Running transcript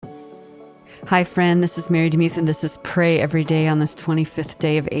Hi, friend. This is Mary DeMuth, and this is Pray Every Day on this 25th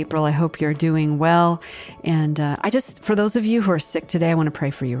day of April. I hope you're doing well. And for those of you who are sick today, I want to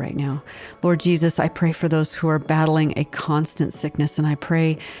pray for you right now. Lord Jesus, I pray for those who are battling a constant sickness, and I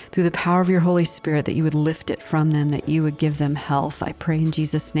pray through the power of your Holy Spirit that you would lift it from them, that you would give them health. I pray in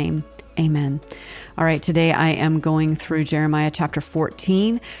Jesus' name. Amen. All right, today I am going through Jeremiah chapter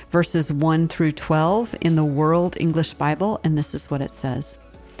 14, verses 1 through 12 in the World English Bible, and this is what it says.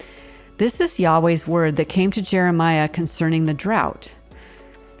 This is Yahweh's word that came to Jeremiah concerning the drought.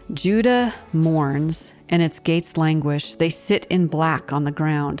 Judah mourns, and its gates languish. They sit in black on the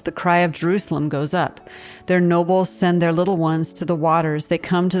ground. The cry of Jerusalem goes up. Their nobles send their little ones to the waters. They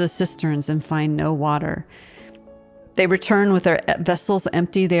come to the cisterns and find no water. They return with their vessels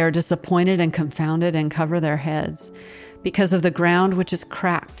empty. They are disappointed and confounded and cover their heads. Because of the ground which is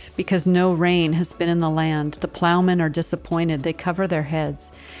cracked, because no rain has been in the land, the plowmen are disappointed. They cover their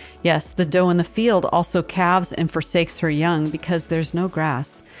heads. Yes, the doe in the field also calves and forsakes her young, because there's no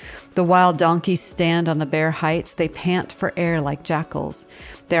grass. The wild donkeys stand on the bare heights. They pant for air like jackals.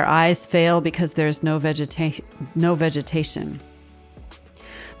 Their eyes fail because there's no vegetation.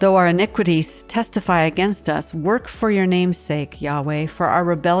 Though our iniquities testify against us, work for your name's sake, Yahweh, for our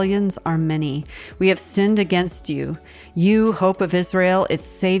rebellions are many. We have sinned against you. You, hope of Israel, its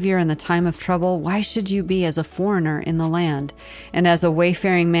Savior in the time of trouble, why should you be as a foreigner in the land, and as a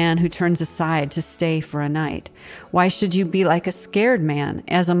wayfaring man who turns aside to stay for a night? Why should you be like a scared man,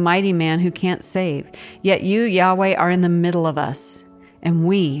 as a mighty man who can't save? Yet you, Yahweh, are in the middle of us, and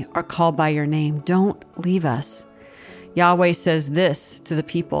we are called by your name. Don't leave us. Yahweh says this to the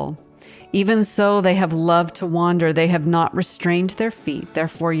people, even so they have loved to wander, they have not restrained their feet,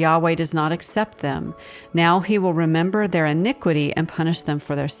 therefore Yahweh does not accept them. Now he will remember their iniquity and punish them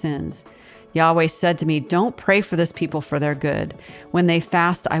for their sins. Yahweh said to me, don't pray for this people for their good. When they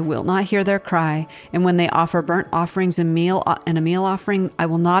fast, I will not hear their cry, and when they offer burnt offerings and a meal offering, I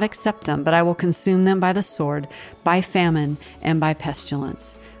will not accept them, but I will consume them by the sword, by famine, and by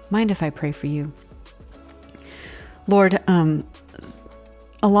pestilence. Mind if I pray for you? Lord, a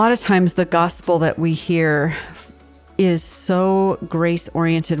lot of times the gospel that we hear is so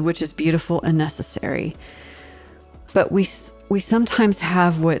grace-oriented, which is beautiful and necessary. But we sometimes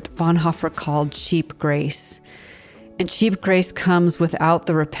have what Bonhoeffer called cheap grace. And cheap grace comes without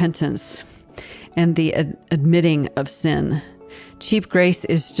the repentance and the admitting of sin. Cheap grace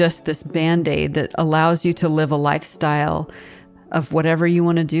is just this Band-Aid that allows you to live a lifestyle of whatever you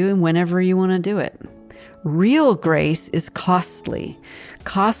want to do and whenever you want to do it. Real grace is costly.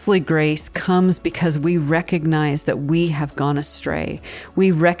 Costly grace comes because we recognize that we have gone astray. We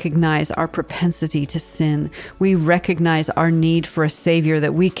recognize our propensity to sin. We recognize our need for a Savior,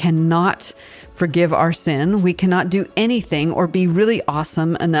 that we cannot forgive our sin. We cannot do anything or be really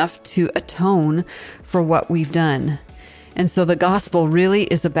awesome enough to atone for what we've done. And so the gospel really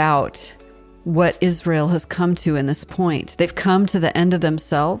is about what Israel has come to in this point. They've come to the end of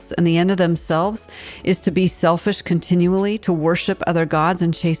themselves, and the end of themselves is to be selfish continually, to worship other gods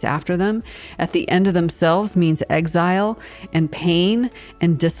and chase after them. At the end of themselves means exile and pain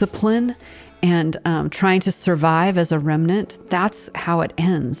and discipline and trying to survive as a remnant. That's how it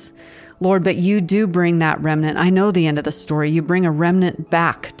ends. Lord, but you do bring that remnant. I know the end of the story. You bring a remnant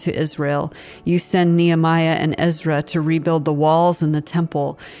back to Israel. You send Nehemiah and Ezra to rebuild the walls and the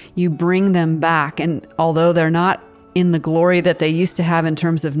temple. You bring them back. And although they're not in the glory that they used to have in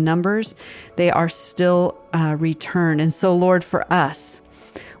terms of numbers, they are still returned. And so, Lord, for us,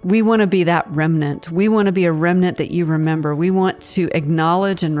 we want to be that remnant. We want to be a remnant that you remember. We want to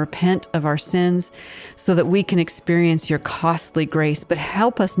acknowledge and repent of our sins so that we can experience your costly grace. But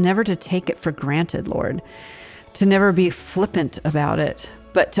help us never to take it for granted, Lord, to never be flippant about it,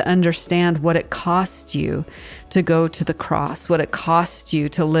 but to understand what it cost you to go to the cross, what it cost you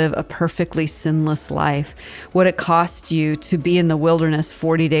to live a perfectly sinless life, what it cost you to be in the wilderness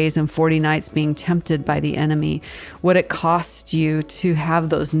 40 days and 40 nights being tempted by the enemy, what it cost you to have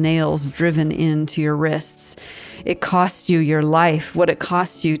those nails driven into your wrists. It cost you your life, what it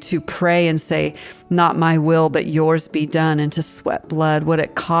cost you to pray and say, not my will, but yours be done, and to sweat blood, what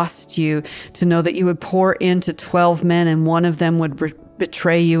it cost you to know that you would pour into 12 men and one of them would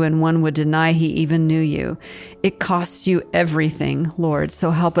betray you and one would deny he even knew you. It cost you everything, Lord. So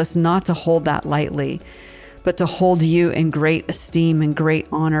help us not to hold that lightly, but to hold you in great esteem and great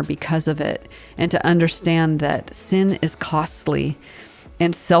honor because of it, and to understand that sin is costly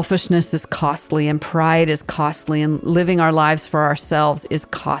and selfishness is costly and pride is costly and living our lives for ourselves is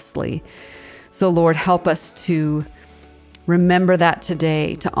costly. So Lord, help us to remember that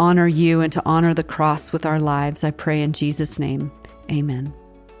today, to honor you and to honor the cross with our lives. I pray in Jesus' name. Amen.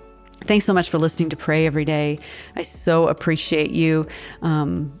 Thanks so much for listening to Pray Every Day. I so appreciate you.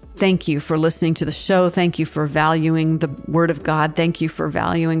 Thank you for listening to the show. Thank you for valuing the Word of God. Thank you for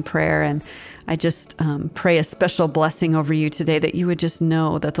valuing prayer. And I just pray a special blessing over you today, that you would just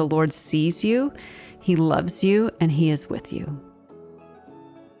know that the Lord sees you, He loves you, and He is with you.